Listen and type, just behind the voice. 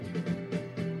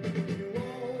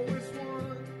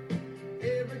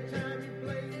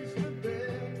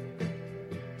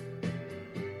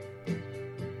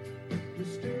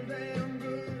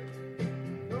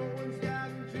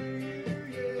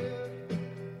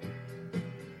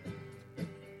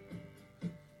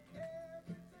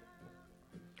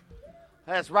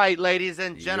That's right, ladies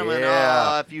and gentlemen.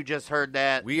 Yeah. If you just heard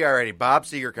that. We are at a Bob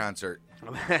Seger concert.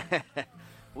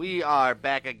 We are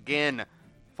back again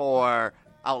for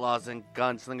Outlaws and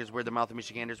Gunslingers. We're the Mouth of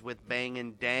Michiganders with Bang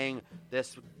and Dang.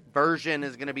 This version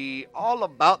is going to be all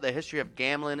about the history of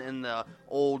gambling in the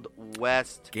Old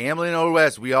West. Gambling in the Old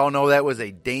West. We all know that was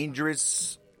a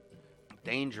dangerous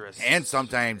and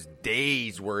sometimes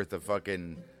days worth of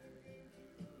fucking.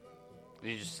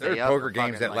 You just There stay are up poker for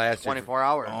games fucking, that last 24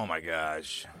 hours. Oh my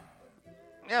gosh.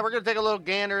 Yeah, we're going to take a little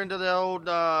gander into the old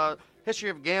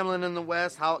history of gambling in the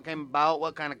West, how it came about,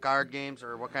 what kind of card games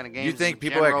or what kind of games. You think in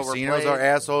people at general were casinos played. are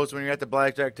assholes when you're at the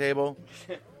blackjack table?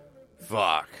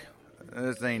 Fuck.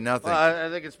 This ain't nothing. Well, I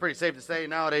think it's pretty safe to say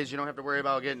nowadays you don't have to worry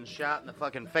about getting shot in the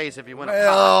fucking face if you win a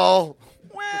well,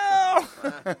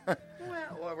 pot.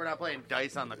 Well, we're not playing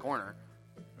dice on the corner.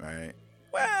 Right.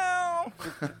 Well.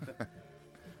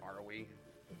 Are we?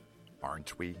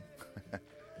 Aren't we?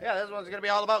 Yeah, this one's going to be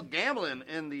all about gambling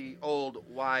in the old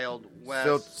Wild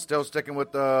West. Still sticking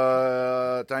with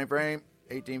the time frame,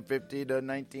 1850 to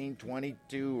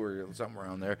 1922 or somewhere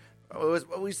around there.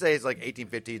 What we say is like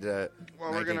 1850 to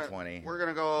 1920. We're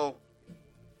gonna go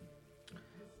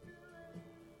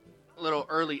a little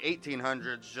early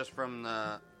 1800s, just from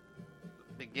the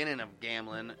beginning of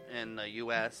gambling in the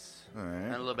U.S. All right.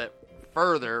 And a little bit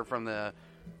further from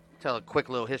tell a quick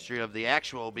little history of the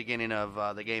actual beginning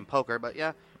of the game poker. But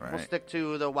yeah, Right. We'll stick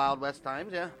to the Wild West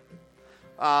times. Yeah.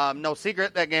 No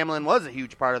secret that gambling was a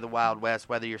huge part of the Wild West,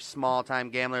 whether you're a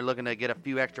small-time gambler looking to get a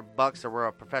few extra bucks or we're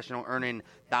a professional earning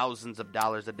thousands of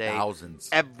dollars a day. Thousands.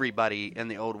 Everybody in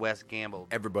the Old West gambled.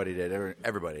 Everybody did.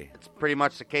 Everybody. It's pretty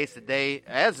much the case today,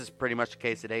 as is pretty much the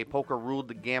case today. Poker ruled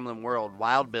the gambling world.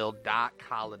 Wild Bill, Doc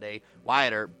Holliday,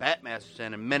 Wyatt Earp, Bet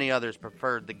Masterson, and many others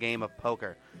preferred the game of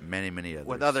poker. Many others.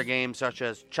 With other games such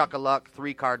as Chuck-a-Luck,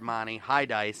 Three-Card Monte, High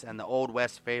Dice, and the Old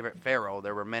West favorite Faro,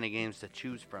 there were many games to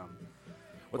choose from.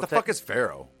 What the fuck is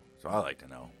Pharaoh? So I like to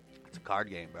know. It's a card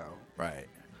game, bro. Right.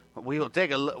 We will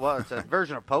take a look. Well, it's a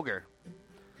version of poker.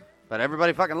 But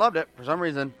everybody fucking loved it for some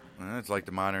reason. It's like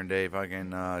the modern day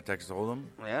fucking Texas Hold'em.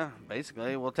 Yeah,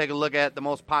 basically. We'll take a look at the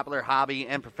most popular hobby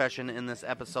and profession in this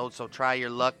episode, so try your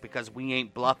luck because we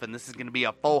ain't bluffing. This is going to be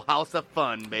a full house of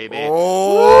fun, baby.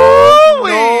 Oh,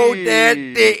 no, that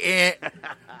didn't.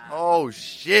 Oh,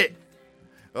 shit.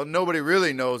 Well, nobody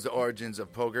really knows the origins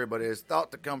of poker, but it is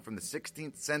thought to come from the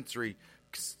 16th century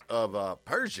of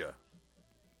Persia,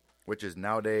 which is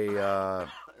nowadays,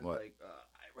 Like,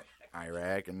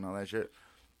 Iraq and all that shit,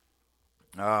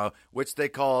 which they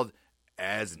called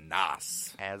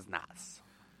Asnas. Asnas.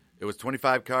 It was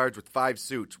 25 cards with 5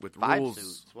 suits, with Five rules.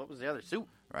 suits. What was the other suit?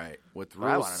 Right, with Well,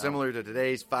 I rules wanna know. similar to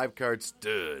today's 5-card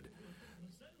stud.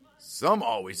 Some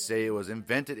always say it was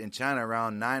invented in China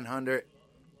around 900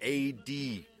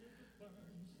 A.D.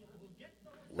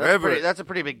 That's a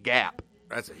pretty big gap.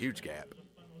 That's a huge gap.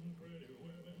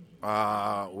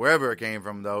 Wherever it came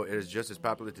from, though, it is just as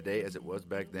popular today as it was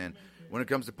back then. When it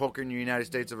comes to poker in the United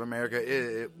States of America,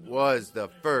 it was the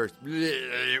first.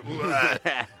 It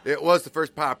was the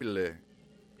first popular.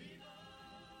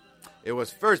 It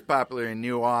was first popular in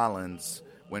New Orleans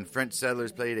when French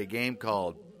settlers played a game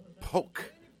called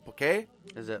poke. Poke?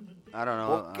 Is it? I don't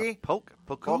know. Pokey? Poke?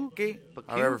 Pokey?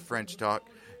 However French talk.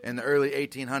 In the early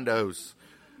 1800s,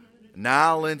 New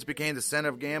Orleans became the center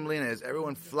of gambling as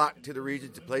everyone flocked to the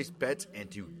region to place bets and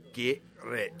to get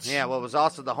rich. Yeah, well, it was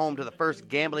also the home to the first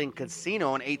gambling casino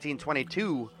in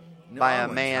 1822 by a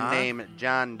man named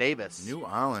John Davis. New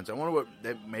Orleans. I wonder what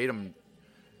that made them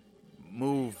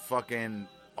move fucking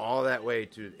all that way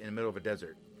to in the middle of a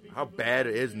desert. How bad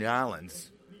is New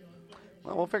Orleans?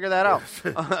 Well, we'll figure that out.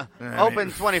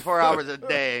 Open 24 hours a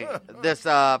day. This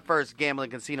first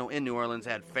gambling casino in New Orleans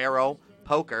had faro,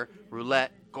 poker,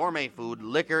 roulette, gourmet food,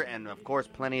 liquor, and, of course,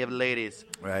 plenty of ladies.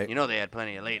 Right. You know they had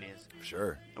plenty of ladies.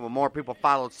 Sure. Well, more people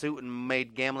followed suit and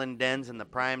made gambling dens the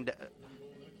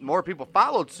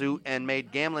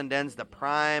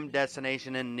prime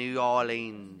destination in New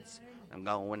Orleans. I'm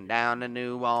going down to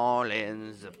New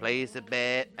Orleans, a place to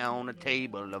bet on a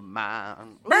table of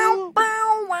mine.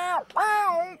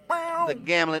 The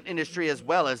gambling industry, as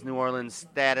well as New Orleans'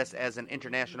 status as an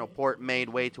international port, made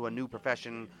way to a new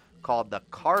profession called the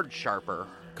card sharper.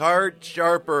 Card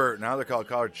sharper. Now they're called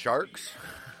card sharks.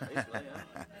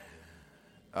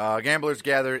 Gamblers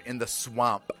gathered in the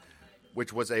swamp,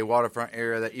 which was a waterfront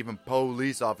area that even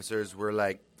police officers were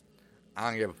like, I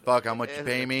don't give a fuck how much you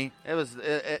pay me.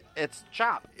 It's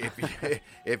chop.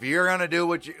 If you're gonna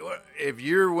do if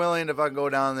you're willing to fucking go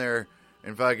down there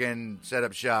and fucking set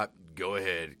up shop, go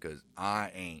ahead, because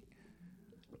I ain't.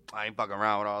 I ain't fucking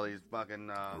around with all these fucking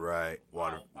right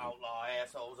outlaw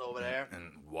assholes over there.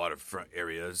 and waterfront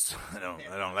areas. I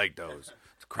don't like those.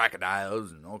 It's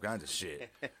crocodiles and all kinds of shit.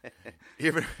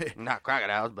 Even Not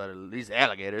crocodiles, but at least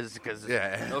alligators, because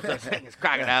no such thing as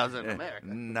crocodiles in America.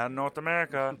 Not in North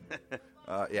America.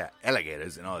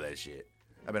 Alligators and all that shit.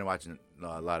 I've been watching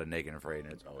a lot of Naked and Afraid,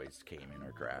 and it's always Cayman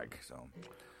or Crag. So,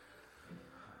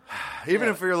 even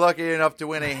if you're lucky enough to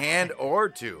win a hand or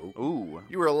two,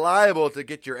 you were liable to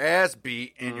get your ass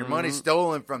beat and your money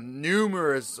stolen from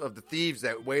numerous of the thieves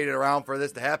that waited around for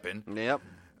this to happen. Yep.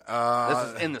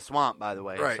 This is in the swamp, by the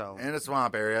way. Right, So. in the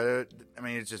swamp area. I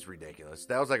mean, it's just ridiculous.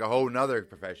 That was like a whole nother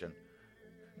profession.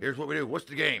 Here's what we do. What's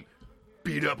the game?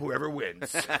 Beat up whoever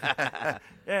wins.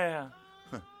 Yeah.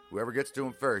 Whoever gets to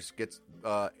him first gets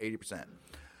 80%.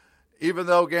 Even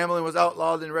though gambling was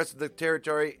outlawed in the rest of the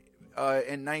territory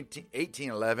in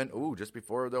 1811, just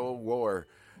before the old war,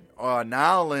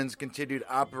 Nowlands continued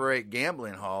to operate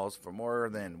gambling halls for more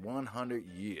than 100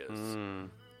 years.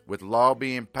 With law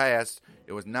being passed,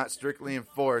 it was not strictly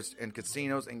enforced, and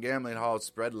casinos and gambling halls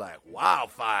spread like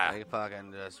wildfire. They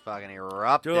fucking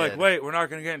erupted. They're like, wait, we're not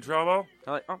going to get in trouble?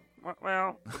 They're like,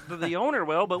 well, the owner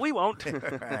will, but we won't.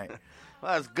 Right.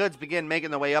 Well, as goods began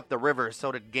making their way up the river,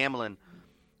 so did gambling,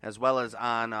 as well as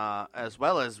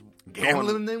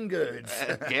Gambling them goods.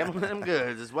 Gambling them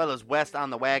goods, as well as west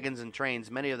on the wagons and trains.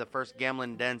 Many of the first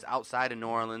gambling dens outside of New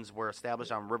Orleans were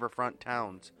established on riverfront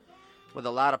towns. With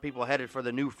a lot of people headed for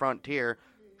the new frontier,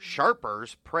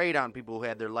 sharpers preyed on people who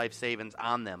had their life savings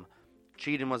on them.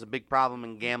 Cheating was a big problem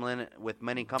in gambling, with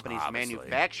many companies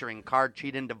manufacturing card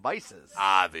cheating devices.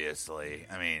 Obviously.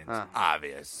 I mean, it's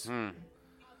obvious.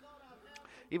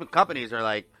 Even companies are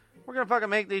like, we're going to fucking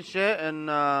make this shit, and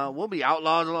we'll be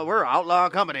outlaws. We're an outlaw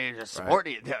company. Just support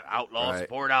the outlaws,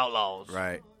 support outlaws.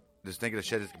 Right. Just think of the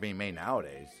shit that's being made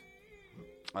nowadays.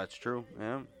 That's true,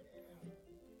 yeah.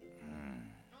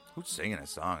 Who's singing a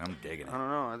song? I'm digging it. I don't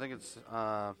know. I think it's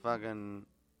fucking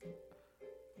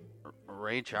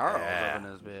Ray Charles up in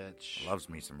this bitch. Loves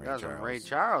me some Ray Got Charles. some Ray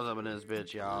Charles up in this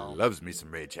bitch, y'all. Loves me some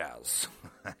Ray Charles.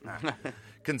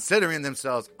 Considering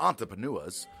themselves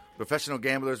entrepreneurs, professional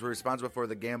gamblers were responsible for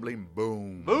the gambling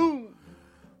boom. Boom!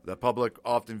 The public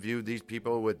often viewed these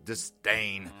people with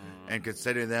disdain and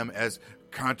considered them as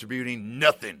contributing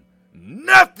nothing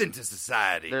to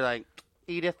society. They're like,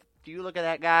 Edith, do you look at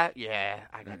that guy? Yeah,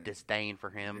 I got disdain for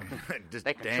him.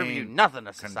 They contribute nothing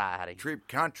to society.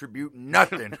 Contribute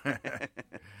nothing.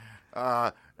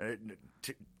 What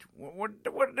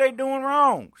are they doing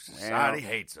wrong? Society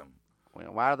hates them.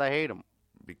 Well, why do they hate them?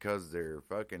 Because they're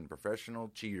fucking professional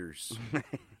cheaters. That's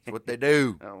what they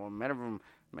do. Well, many of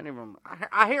them.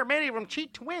 I hear many of them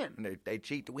cheat to win. They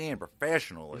cheat to win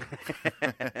professionally.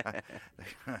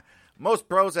 Most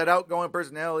pros had outgoing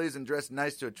personalities and dressed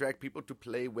nice to attract people to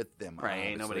play with them. Right?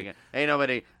 Ain't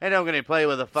nobody gonna play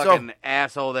with a fucking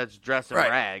asshole that's dressed in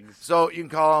rags. So you can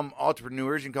call them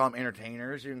entrepreneurs. You can call them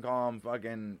entertainers. You can call them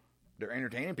fucking. They're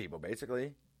entertaining people,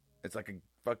 basically. It's like a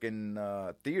fucking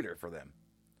theater for them.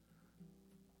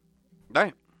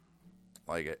 Right.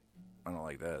 Like it. I don't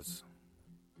like this.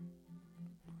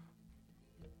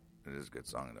 It is a good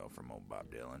song, though, from old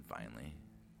Bob Dylan, finally.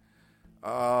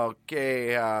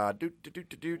 Okay,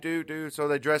 So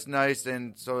they dress nice,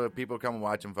 and so people come and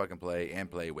watch them fucking play and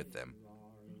play with them.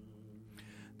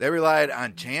 They relied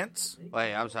on chance.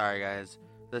 Wait, I'm sorry, guys.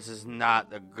 This is not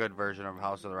the good version of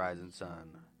House of the Rising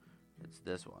Sun. It's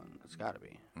this one. It's got to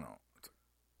be. No.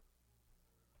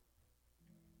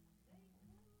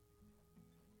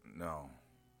 No.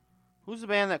 Who's the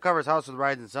band that covers House of the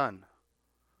Rising Sun?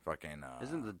 Fucking.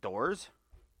 Isn't it the Doors?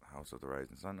 House of the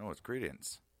Rising Sun? No, it's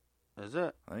Creedence. Is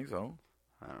it? I think so.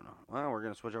 I don't know. Well, we're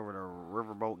going to switch over to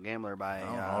Riverboat Gambler by... I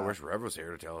don't know. I wish Rev was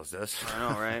here to tell us this. I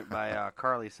know, right? By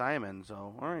Carly Simon.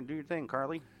 So, all right, do your thing,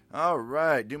 Carly. All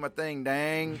right. Do my thing,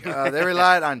 dang. They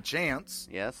relied on chance.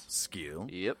 Yes. Skill.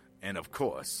 Yep. And, of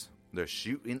course, their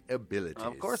shooting abilities.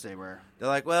 Of course they were. They're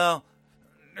like, well,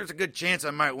 there's a good chance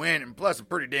I might win, and plus I'm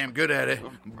pretty damn good at it.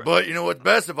 But you know what's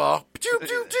best of all?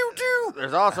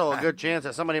 There's also a good chance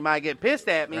that somebody might get pissed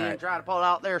at me and try to pull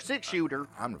out their six-shooter.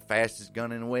 I'm the fastest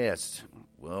gun in the West.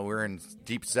 Well, we're in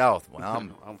deep South. Well,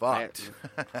 I'm fucked.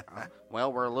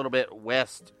 Well, we're a little bit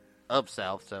west of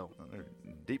South, so.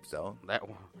 Deep South?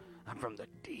 I'm from the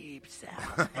deep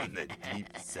South. The deep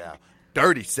South.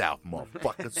 Dirty South,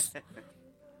 motherfuckers.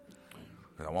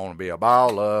 Because I want to be a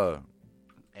baller.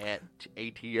 At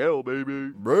ATL,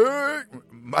 baby. Right.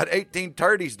 By the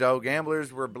 1830s, though,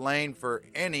 gamblers were blamed for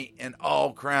any and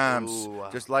all crimes,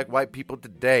 just like white people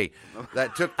today,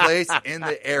 that took place in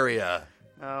the area.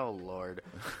 Oh, Lord.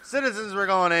 Citizens were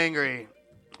going angry.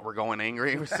 We're going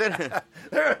angry. We're sitting.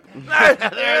 They're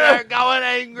going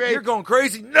angry. You're going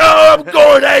crazy. No, I'm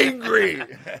going angry.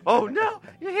 Oh, no.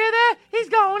 You hear that? He's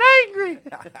going angry.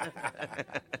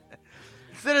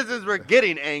 Citizens were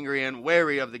getting angry and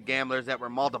wary of the gamblers that were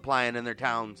multiplying in their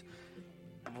towns.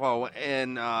 For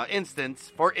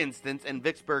instance, in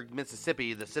Vicksburg,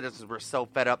 Mississippi, the citizens were so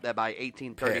fed up that by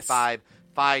 1835,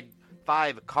 five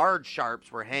card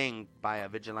sharps were hanged by a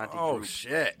vigilante group. Oh,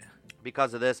 shit.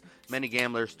 Because of this, many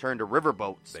gamblers turned to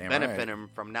riverboats, Damn benefiting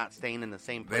from not staying in the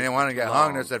same place. They didn't want to get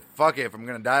hung. They said, fuck it. If I'm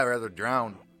going to die, I'd rather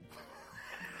drown.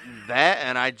 That,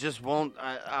 and I just won't,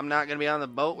 I'm not going to be on the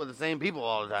boat with the same people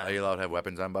all the time. Are you allowed to have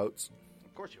weapons on boats?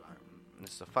 Of course you are.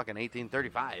 This is a fucking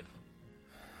 1835.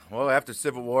 Well, after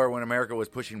Civil War, when America was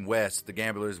pushing west, the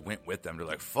gamblers went with them. They're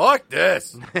like, fuck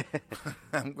this.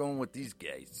 I'm going with these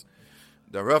guys.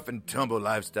 The rough and tumble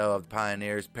lifestyle of the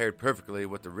pioneers paired perfectly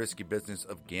with the risky business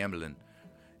of gambling.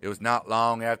 It was not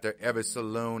long after every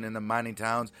saloon in the mining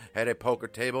towns had a poker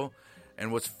table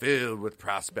and was filled with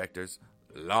prospectors,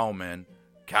 lawmen,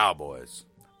 cowboys,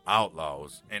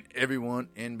 outlaws, and everyone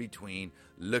in between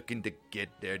looking to get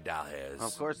their dollars.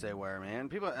 Of course they were, man.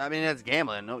 People, I mean, that's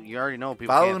gambling. No, you already know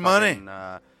people Follow can't the money.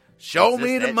 fucking, Show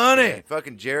me resist the that money. shit.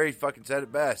 Fucking Jerry fucking said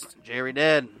it best. Jerry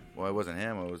did. Well, it wasn't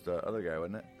him. It was the other guy,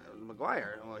 wasn't it?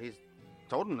 McGuire. Well, he's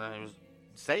told him that. He was,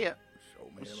 say it.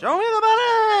 Show me the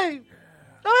money.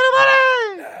 Show me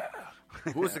the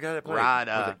money. Who was the guy that played? Rod,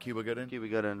 was it Cuba Gooding? Cuba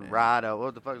Gooding. Yeah. Rod,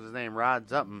 what the fuck is his name? Rod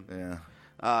something. Yeah.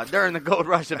 During the gold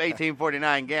rush of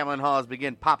 1849, gambling halls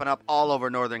began popping up all over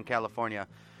Northern California.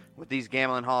 With these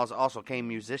gambling halls also came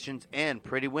musicians and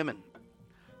pretty women.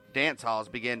 Dance halls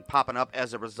began popping up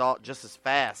as a result just as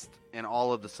fast in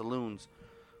all of the saloons.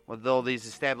 Although these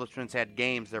establishments had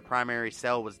games, their primary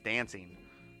sell was dancing.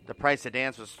 The price of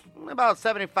dance was about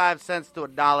 75 cents to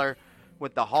 $1,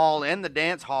 with the hall and the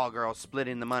dance hall girls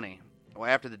splitting the money. Well,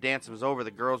 after the dance was over,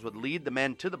 the girls would lead the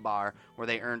men to the bar where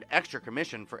they earned extra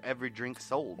commission for every drink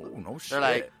sold. Oh, no shit. They're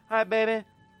like, all right, baby,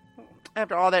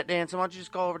 after all that dancing, why don't you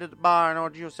just go over to the bar and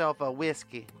order yourself a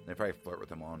whiskey? They probably flirt with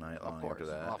him all night long after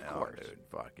that. Of course. Oh, dude,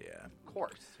 fuck yeah. Of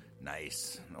course.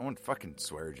 Nice. No one fucking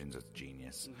Swearengen's a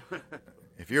genius.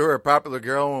 If you were a popular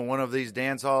girl in one of these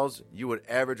dance halls, you would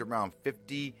average around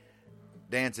 50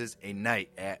 dances a night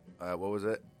at, what was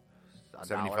it? $1.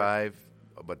 75,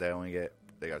 but they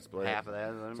got split. Half of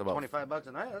that. So about $25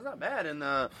 a night. That's not bad in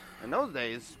those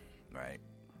days. Right.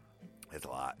 It's a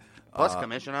lot. Plus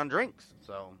commission on drinks.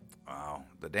 So Wow.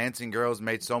 The dancing girls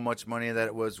made so much money that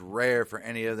it was rare for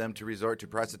any of them to resort to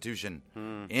prostitution.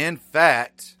 In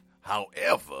fact,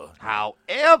 however, I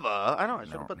know I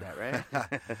should have put that,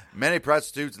 right? many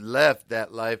prostitutes left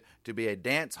that life to be a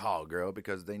dance hall girl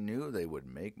because they knew they would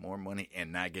make more money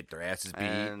and not get their asses beat.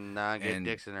 And not get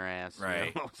dicks in their ass.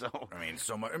 Right. You know? So I mean,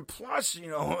 so much. And plus, I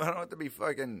don't have to be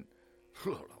fucking...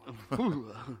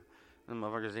 them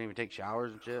motherfuckers didn't even take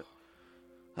showers and shit.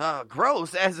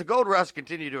 Gross. As the gold rush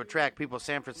continued to attract people,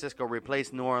 San Francisco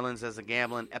replaced New Orleans as the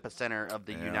gambling epicenter of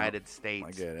the United States.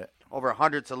 I get it. Over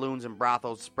 100 saloons and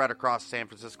brothels spread across San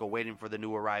Francisco waiting for the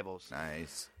new arrivals.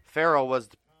 Nice. Faro was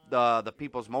the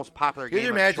people's most popular game of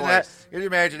Imagine choice. that? Can you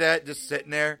imagine that? Just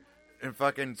sitting there in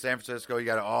fucking San Francisco, you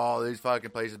got all these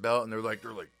fucking places built, and they're like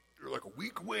a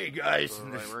week away, guys. So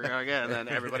like, we're gonna get, and then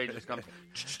everybody just comes.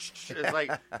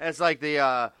 It's like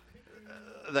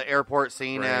the airport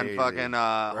scene Crazy. in fucking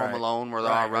Home Alone where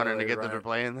they're all running to get to the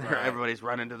plane. Right. Everybody's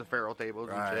running to the Faro tables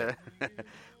Right. and shit.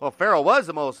 Well, Faro was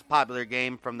the most popular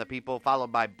game from the people,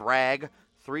 followed by Bragg,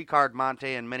 3-card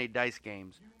Monte, and many dice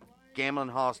games. Gambling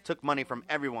halls took money from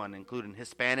everyone, including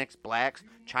Hispanics, blacks,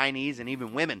 Chinese, and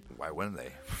even women. Why wouldn't they?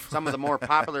 Some of the more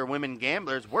popular women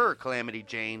gamblers were Calamity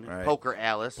Jane, Right. Poker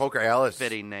Alice,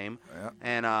 fitting name, Yeah.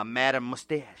 and Madame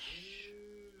Mustache,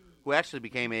 who actually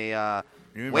became a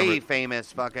You way remember-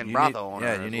 famous fucking brothel owner.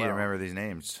 Yeah, you as need well. to remember these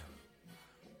names.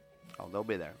 Oh, they'll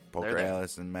be there. Poker They're there.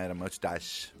 Alice and Madame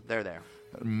Mustache. They're there.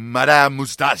 Madame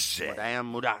Mustache. Madame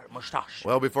Mustache.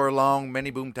 Well, before long, many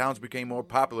boom towns became more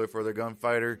popular for their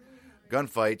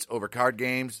gunfights over card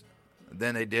games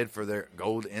than they did for their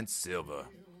gold and silver.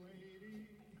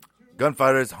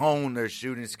 Gunfighters honed their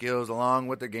shooting skills along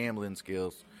with their gambling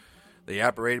skills. They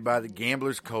operated by the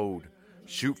gambler's code.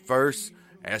 Shoot first,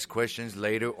 ask questions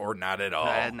later, or not at all.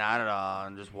 Not at all.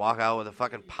 And just walk out with a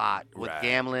fucking pot. With Right.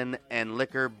 gambling and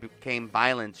liquor became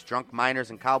violence. Drunk miners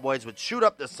and cowboys would shoot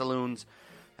up the saloons,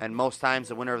 and most times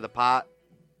the winner of the pot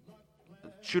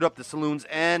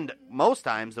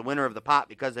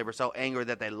because they were so angry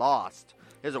that they lost.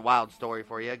 Here's a wild story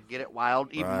for you. Get it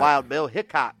wild? Even Right. Wild Bill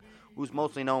Hickok, who's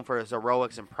mostly known for his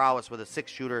heroics and prowess with a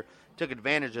 6-shooter, took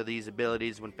advantage of these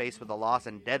abilities when faced with a loss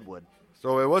in Deadwood.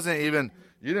 So it wasn't even,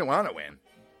 you didn't want to win.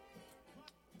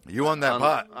 You won that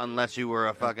pot. Unless you were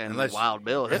a fucking Wild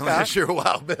Bill Hickok. Unless you're a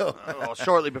Wild Bill. Well,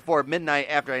 shortly before midnight,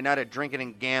 after a night of drinking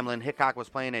and gambling, Hickok was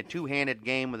playing a two-handed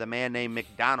game with a man named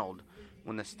McDonald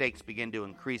when the stakes began to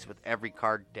increase with every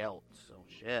card dealt. So,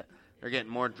 shit. They're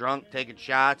getting more drunk, taking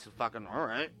shots. Fucking, all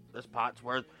right, this pot's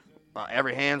worth,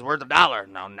 every hand's worth $1.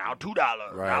 Now $2.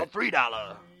 Right. Now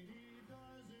 $3.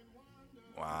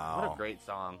 Wow. What a great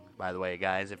song, by the way,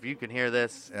 guys. If you can hear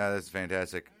this. Yeah, that's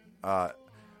fantastic.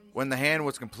 When the hand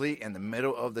was complete and the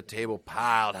middle of the table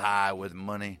piled high with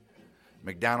money,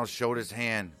 McDonald showed his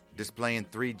hand, displaying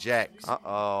 3 jacks.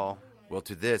 Uh-oh. Well,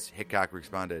 to this, Hickok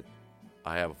responded,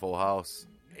 I have a full house,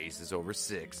 aces over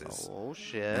 6s. Oh,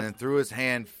 shit. And then threw his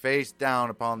hand face down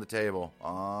upon the table.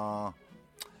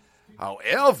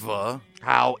 However,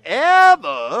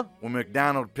 when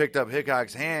McDonald picked up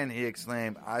Hickok's hand, he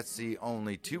exclaimed, I see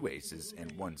only 2 aces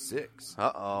and 1 6.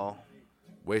 Uh-oh.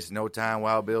 Wasting no time,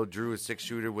 Wild Bill drew a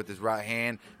 6-shooter with his right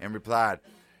hand and replied,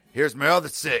 here's my other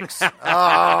 6.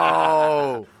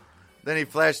 Oh! Then he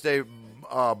flashed a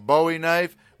Bowie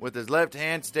knife with his left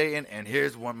hand, stating, and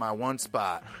here's my one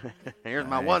spot. Here's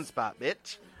my one spot,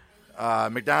 bitch.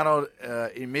 McDonald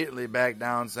immediately backed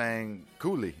down, saying,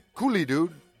 Coolie,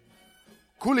 dude.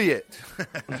 Coolie it.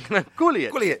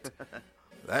 Coolie it.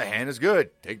 That hand is good.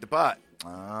 Take the pot.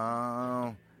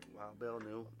 Wild Bill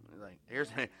knew. He's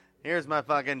like, here's my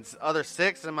fucking other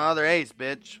 6 and my other ace,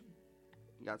 bitch.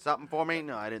 You got something for me?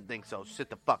 No, I didn't think so.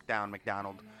 Sit the fuck down,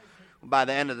 McDonald. By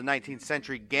the end of the 19th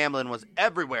century, gambling was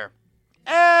everywhere.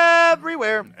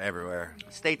 Everywhere.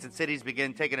 States and cities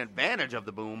began taking advantage of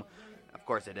the boom. Of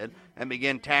course they did. And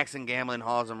began taxing gambling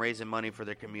halls and raising money for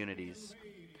their communities.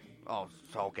 Oh,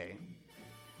 so okay.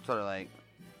 Sort of like,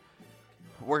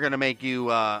 we're going to make you,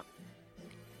 we're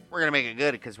going to make it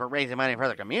good because we're raising money for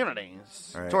the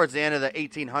communities. Right. Towards the end of the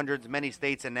 1800s, many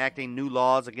states enacting new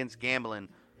laws against gambling.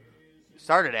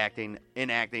 Started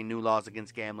enacting new laws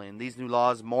against gambling. These new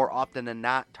laws, more often than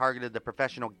not, targeted the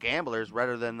professional gamblers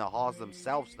rather than the halls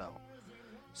themselves, though.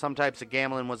 Some types of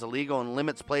gambling was illegal and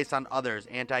limits placed on others.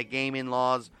 Anti-gaming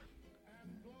laws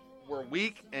were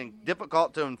weak and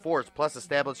difficult to enforce, plus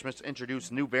establishments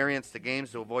introduced new variants to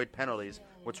games to avoid penalties,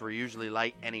 which were usually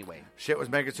light anyway. Shit was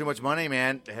making too much money,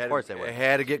 man. Of course they were. It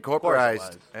had to get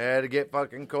corporized. It had to get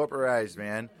fucking corporized,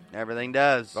 man. Everything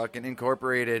does. Fucking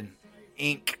incorporated.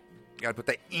 Ink. Gotta put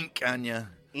that ink on you.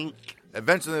 Ink.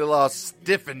 Eventually, the law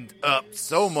stiffened up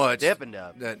so much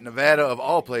that Nevada, of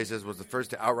all places, was the first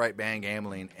to outright ban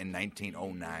gambling in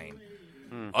 1909.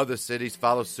 Other cities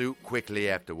followed suit quickly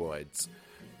afterwards.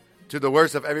 To the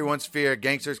worst of everyone's fear,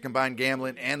 gangsters combined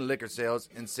gambling and liquor sales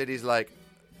in cities like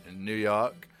New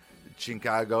York,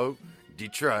 Chicago,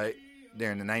 Detroit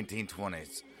during the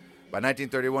 1920s. By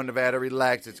 1931, Nevada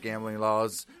relaxed its gambling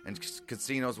laws, and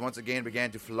casinos once again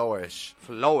began to flourish.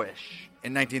 In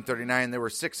 1939, there were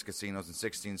 6 casinos and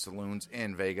 16 saloons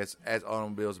in Vegas. As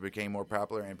automobiles became more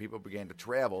popular and people began to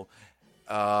travel,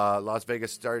 Las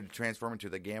Vegas started to transform into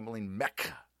the gambling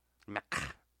mecca.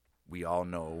 We all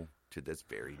know to this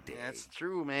very day. That's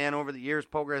true, man. Over the years,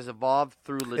 poker has evolved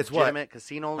through legitimate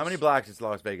casinos. How many blocks is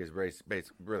Las Vegas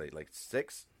really? Like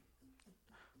 6?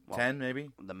 10 maybe?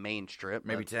 The main strip.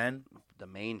 Maybe 10? The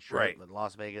main strip. Right. But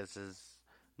Las Vegas is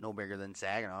no bigger than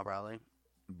Saginaw, probably.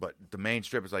 But the main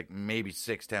strip is like maybe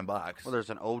 6-10 blocks. Well, there's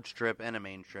an old strip and a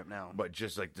main strip now. But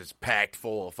just like this packed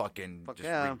full of fucking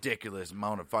ridiculous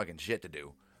amount of fucking shit to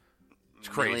do. It's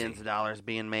crazy. Millions of dollars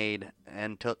being made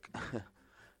and took.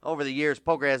 Over the years,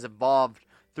 poker has evolved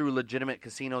through legitimate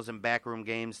casinos and backroom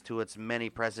games to its many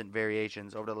present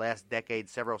variations. Over the last decade,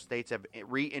 several states have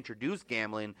reintroduced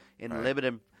gambling in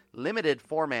limited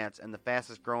formats, and the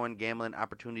fastest growing gambling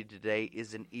opportunity today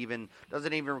doesn't even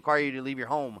require you to leave your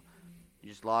home. You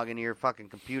just log into your fucking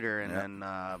computer and then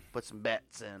put some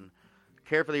bets in.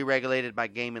 Carefully regulated by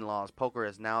gaming laws, poker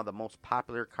is now the most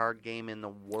popular card game in the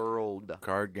world.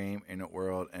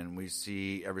 And we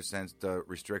see ever since the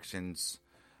restrictions,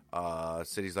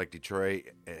 cities like Detroit,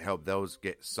 it helped those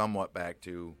get somewhat back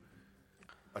to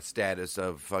a status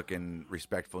of fucking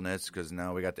respectfulness, because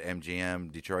now we got the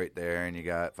MGM Detroit there, and you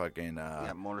got fucking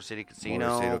Motor City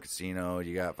Casino.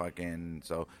 You got fucking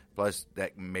plus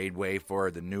that made way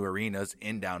for the new arenas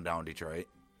in downtown Detroit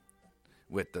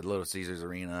with the Little Caesars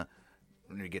Arena.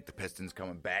 When you get the Pistons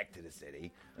coming back to the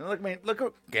city, and look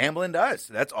what gambling does.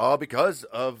 That's all because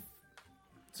of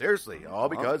we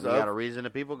got a reason to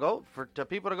people to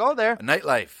go there. A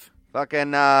nightlife.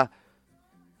 Fucking that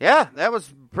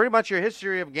was pretty much your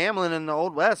history of gambling in the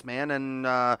Old West, man.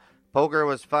 And poker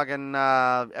was fucking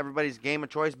everybody's game of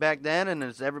choice back then, and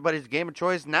it's everybody's game of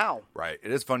choice now. Right.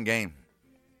 It is a fun game.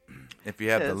 If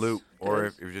you have It the is. loot, It or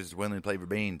is. if you're just willing to play for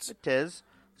beans. It is.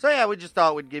 So, yeah, we just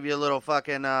thought we'd give you a little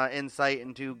fucking insight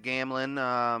into gambling.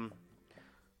 That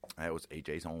was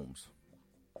H.H. Holmes.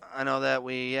 I know that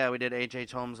we did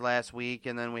H.H. Holmes last week,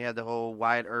 and then we had the whole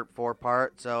Wyatt Earp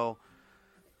 4-part, so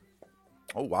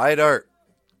Oh, Wyatt Earp.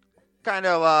 kind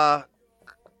of,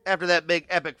 after that big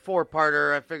epic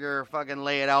 4-parter, I figure fucking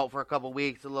lay it out for a couple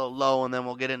weeks, a little low, and then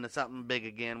we'll get into something big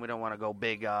again. We don't want to go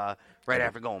big right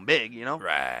after going big, you know?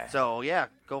 Right. So, yeah,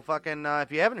 go fucking,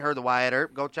 if you haven't heard the Wyatt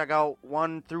Earp, go check out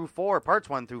 1 through 4, parts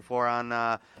 1 through 4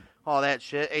 on all that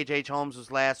shit. H.H. Holmes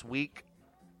was last week.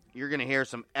 You're going to hear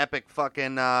some epic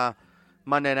fucking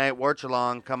Monday Night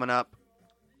Watch-Along coming up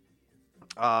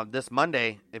this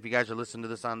Monday. If you guys are listening to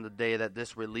this on the day that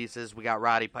this releases, we got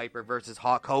Roddy Piper versus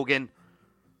Hulk Hogan.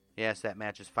 Yes, that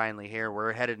match is finally here.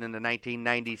 We're headed into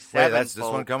 1997, Wait, that's this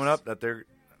folks. one coming up? That they're...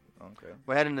 Okay.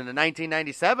 We're heading into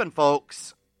 1997,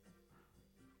 folks.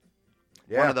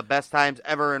 Yeah. One of the best times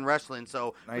ever in wrestling.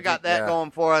 So we got that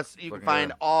going for us. You can Looking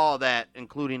find good. all that,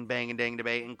 including Bang and Dang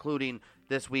Debate, including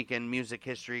This Week in Music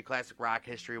History, Classic Rock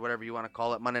History, whatever you want to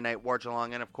call it, Monday Night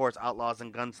Watch-Along, and, of course, Outlaws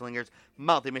and Gunslingers,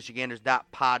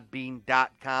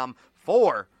 MouthyMichiganders.podbean.com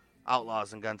for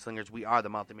Outlaws and Gunslingers. We are the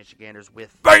Mouthy Michiganders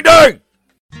with... Bang Dang!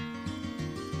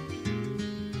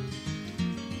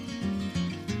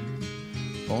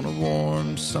 On a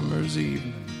warm summer's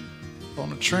evening,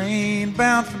 on a train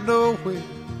bound for nowhere,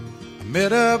 I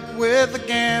met up with a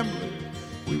gambler.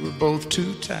 We were both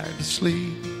too tired to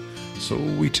sleep, so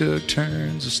we took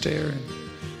turns of staring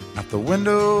out the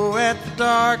window at the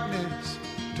darkness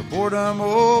till boredom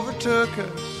overtook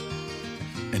us,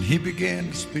 and he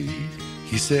began to speak.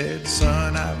 He said,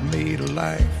 "Son, I've made a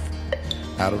life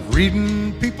out of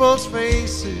reading people's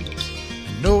faces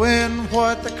and knowing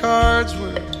what the cards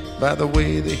were by the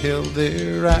way they held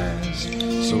their eyes.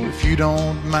 So if you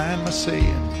don't mind my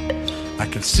saying, I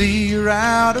can see you're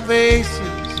out of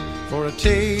aces. For a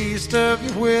taste of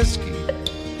your whiskey,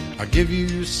 I'll give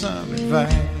you some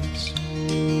advice."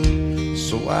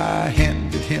 So I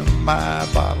handed him my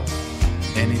bottle,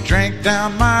 and he drank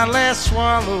down my last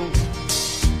swallow.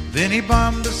 Then he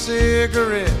bummed a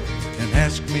cigarette and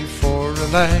asked me for a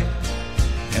light,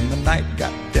 and the night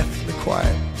got deathly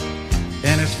quiet,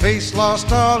 and his face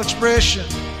lost all expression.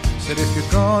 Said, "If you're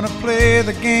gonna play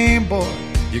the game, boy,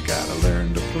 you gotta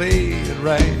learn to play it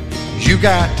right. You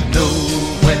got to know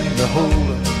when to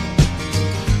hold up,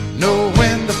 know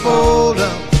when to fold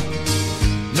up,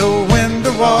 know when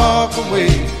to walk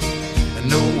away, and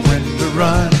know when to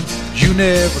run. You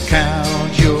never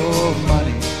count your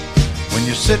money when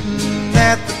you're sitting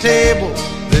at the table.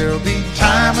 There'll be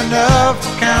time enough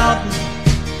for counting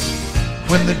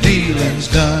when the dealing's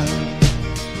done."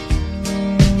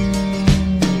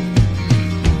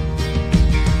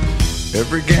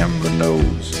 Every gambler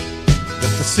knows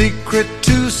that the secret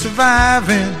to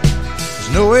surviving is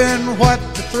knowing what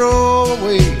to throw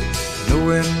away,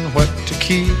 knowing what to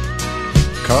keep.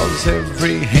 'Cause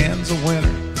every hand's a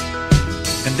winner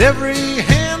and every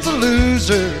hand's a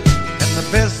loser, and the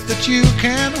best that you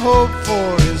can hope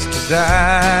for is to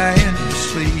die in your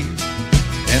sleep.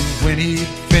 And when he'd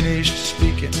finished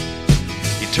speaking,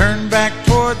 he turned back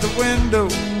toward the window,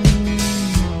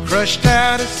 crushed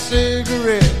out a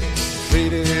cigarette,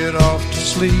 faded off to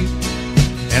sleep.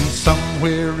 And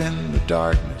somewhere in the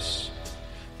darkness,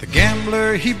 the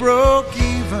gambler, he broke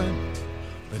even.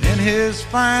 But in his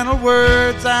final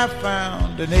words, I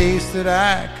found an ace that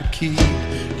I could keep.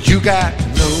 You got to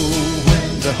know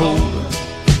when to hold up,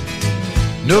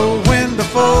 know when to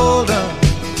fold up,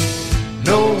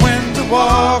 know when to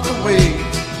walk away,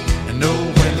 and know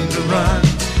when to run.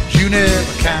 You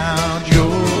never count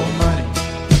your money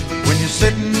when you're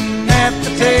sitting at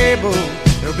the table.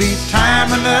 There'll be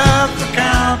time enough for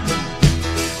counting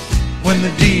when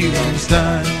the dealing's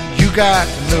done. You got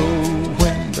to know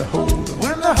when to hold up,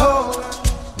 when to hold up,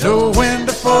 know when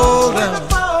to fold up,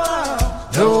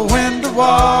 know when to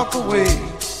walk away,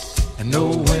 and know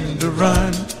when to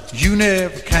run. You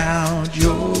never count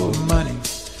your money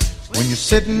when you're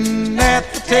sitting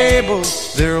at the table.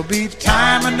 There'll be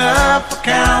time enough for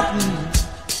counting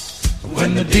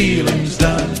when the dealing's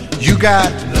done. You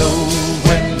got to know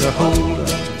when to hold up,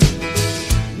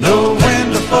 know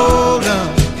when to fold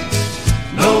up,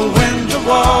 know when to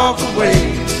walk away,